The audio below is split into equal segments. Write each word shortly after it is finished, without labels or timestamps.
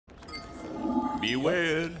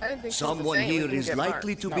Beware. Someone here is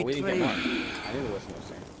likely to betray. I knew there was no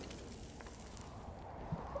saying.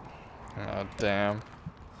 Oh, damn.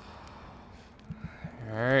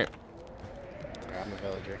 Alright. I'm a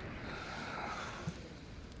villager.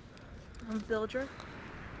 I'm a villager.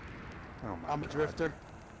 Oh I'm a drifter.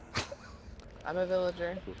 I'm a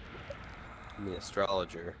villager. I'm the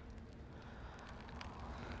astrologer.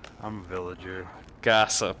 I'm a villager.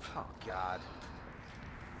 Gossip. Oh God.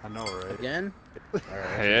 I know, right? Again?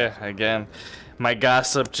 Alright. Yeah, again. My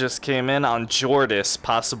gossip just came in on Jordis,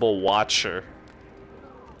 possible watcher.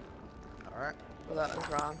 Alright. Well, that was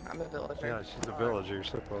wrong. I'm a villager. Yeah, she's a villager,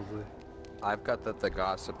 supposedly. I've got that the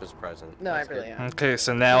gossip is present. No, That's I really good. am. Okay,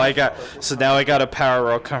 so now I got a power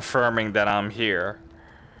roll confirming that I'm here.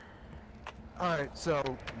 Alright, so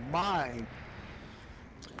my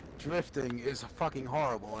drifting is fucking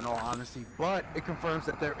horrible in all honesty, but it confirms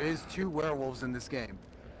that there is 2 werewolves in this game.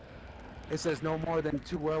 It says no more than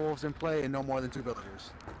 2 werewolves in play and no more than 2 villagers.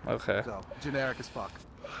 Okay. So, generic as fuck.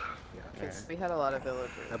 Yeah, we had a lot of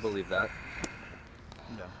villagers. I believe that.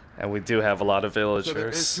 No. And we do have a lot of So there is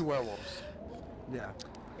villagers. 2 werewolves. Yeah.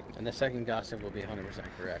 And the second gossip will be 100%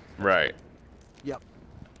 correct. Right. Yep.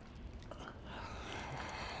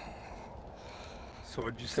 So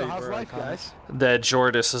what'd you say? So how's for life, EyeConic? guys? That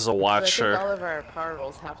Jordis is a So I watcher. think all of our power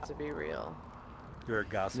rolls have to be real. You're a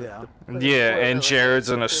gossip. Yeah. Yeah, and Jared's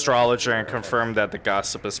an astrologer and confirmed that the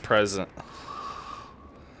gossip is present.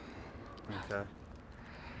 Okay.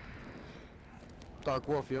 Dark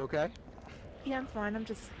Wolf, you okay? Yeah, I'm fine. I'm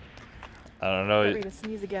just I don't know. ready to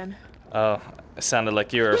sneeze again. Oh, it sounded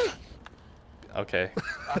like you were. Okay.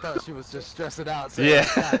 I thought she was just stressing out. So Yeah.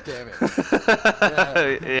 God damn it.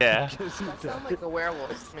 Yeah. That sounds like a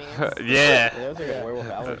werewolf to me. Yeah. It was like a werewolf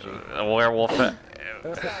allergy. A werewolf.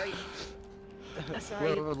 Sorry.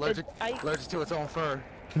 We're allergic, allergic to its own fur.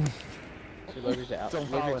 She's allergic to Its own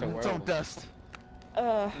allergic to pollen, its own werewolves. dust.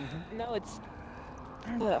 No, it's.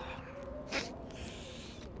 Ugh.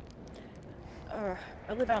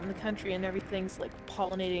 I live out in the country and everything's like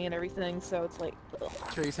pollinating and everything, so it's like. Ugh.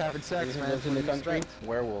 Trees having sex, Anything man. lives in the country?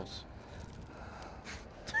 Werewolves.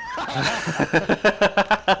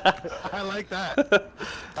 I like that.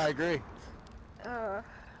 I agree.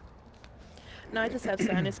 No, I just have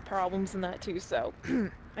sinus problems and that too, so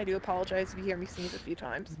I do apologize if you hear me sneeze a few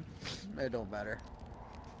times. It don't matter.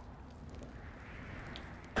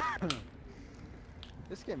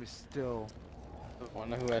 This game is still.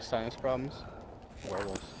 Wanna know who has sinus problems?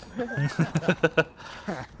 Werewolves. It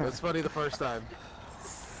was funny the first time.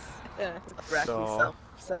 Yeah, So-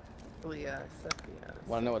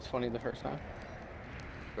 Wanna know what's funny the first time?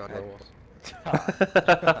 Go ahead. Werewolves.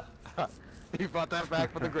 You brought that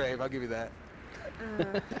back from the grave. I'll give you that.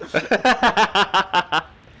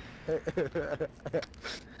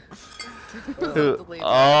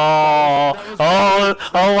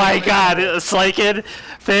 Oh my God! It's like it,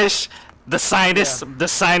 fish. The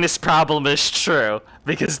sinus problem is true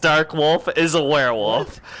because Dark Wolf is a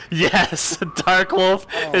werewolf. What? Yes, Dark Wolf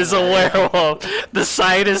is a werewolf. The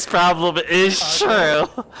sinus problem is true.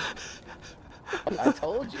 I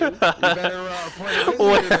told you. You better point it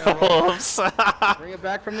Werewolves. Bring it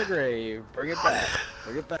back from the grave. Bring it back.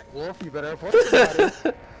 Bring it back, Wolf. You better report somebody,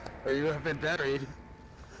 or you have been buried.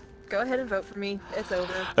 Go ahead and vote for me. It's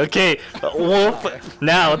over. Okay, Wolf.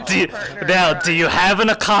 Now, do you have an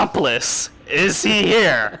accomplice? Is he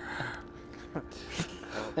here?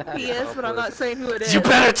 He is, but I'm not saying who it is. You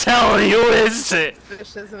better tell me who is it.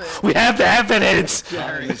 Fish, isn't it? We have the evidence.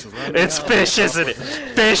 It's Fish, isn't it?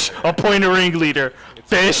 Fish, appoint a ringleader.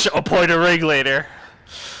 Fish, appoint a ringleader.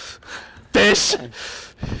 Fish.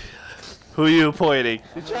 Who are you appointing?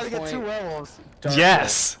 You're trying to get 2 werewolves.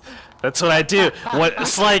 Yes. That's what I do.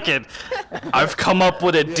 It's like it. I've come up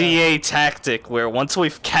with a DA tactic where once we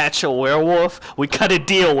catch a werewolf, we cut a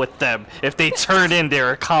deal with them if they turn in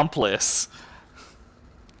their accomplice.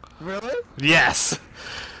 Really? Yes.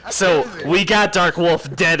 So we got Dark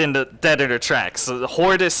Wolf dead in her tracks. So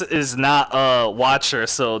Hortus is not a watcher,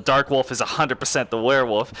 so Dark Wolf is 100% the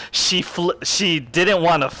werewolf. She didn't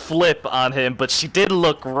want to flip on him, but she did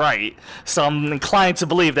look right. So I'm inclined to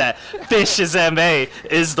believe that Fish's MA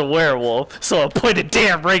is the werewolf. So appoint a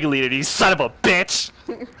damn ringleader, you son of a bitch.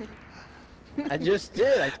 I just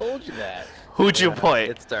did. I told you that. Who'd you appoint?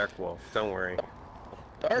 It's Dark Wolf. Don't worry.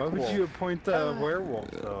 Dark Why would Wolf. you appoint the werewolf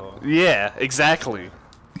though? Yeah, exactly.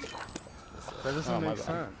 That doesn't make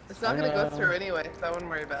sense. It's not gonna go through anyway, so I wouldn't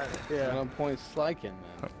worry about it. Yeah. I'm gonna point Slykin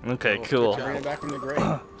then. Okay, cool. Bring it back from the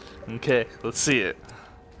grave. Okay, let's see it.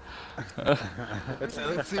 Let's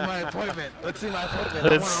see my appointment. Let's see my appointment. I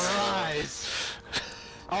want to rise.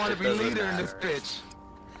 I want to be leader in this bitch.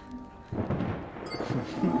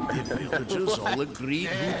 villagers all agreed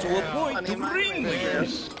who to appoint the Funny, my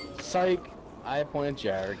ringleaders. Psych. I appointed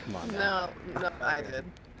Jared. Come on. Now. No, I did.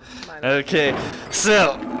 Mine. Okay,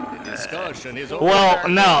 so Discussion is over. well,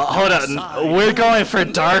 no, hold on. We're going for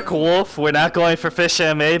Dark Wolf. We're not going for Fish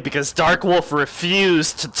MA because Dark Wolf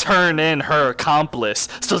refused to turn in her accomplice.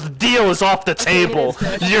 So the deal is off the table.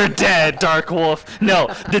 You're dead, Dark Wolf. No,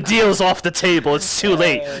 the deal's off the table. It's too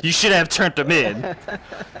late. You should have turned him in.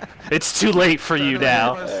 It's too late for you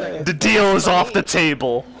now. The deal is off the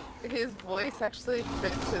table. His voice actually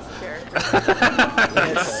fits his character.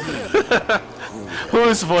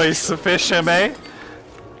 Whose voice? Fish MA?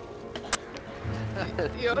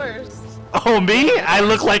 Yours. Oh, me? I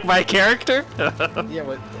look like my character? Yeah,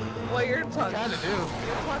 with Well, you're talking.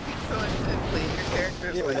 You're talking so intensely. Your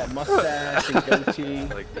character's yeah, with like. that mustache and goatee.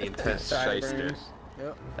 Like the intense shyster.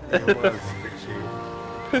 Yep. It was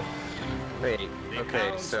pretty. Wait,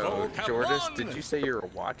 okay, so Jordis, did you say you're a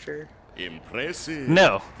watcher? Impressive.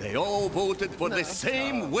 No. They all voted for the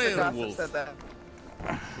same The gossip werewolf. said that.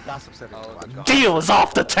 Gossip said it. Oh, the god. Deal is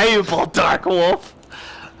off the table, Dark Wolf.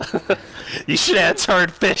 You should have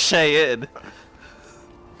turned Fish in.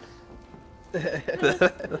 That's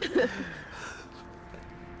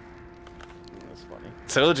funny.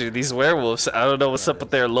 Told you, these werewolves, I don't know what's up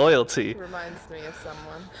with their loyalty. Reminds me of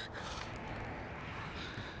someone.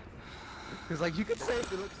 He's like, you could say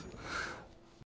if it looks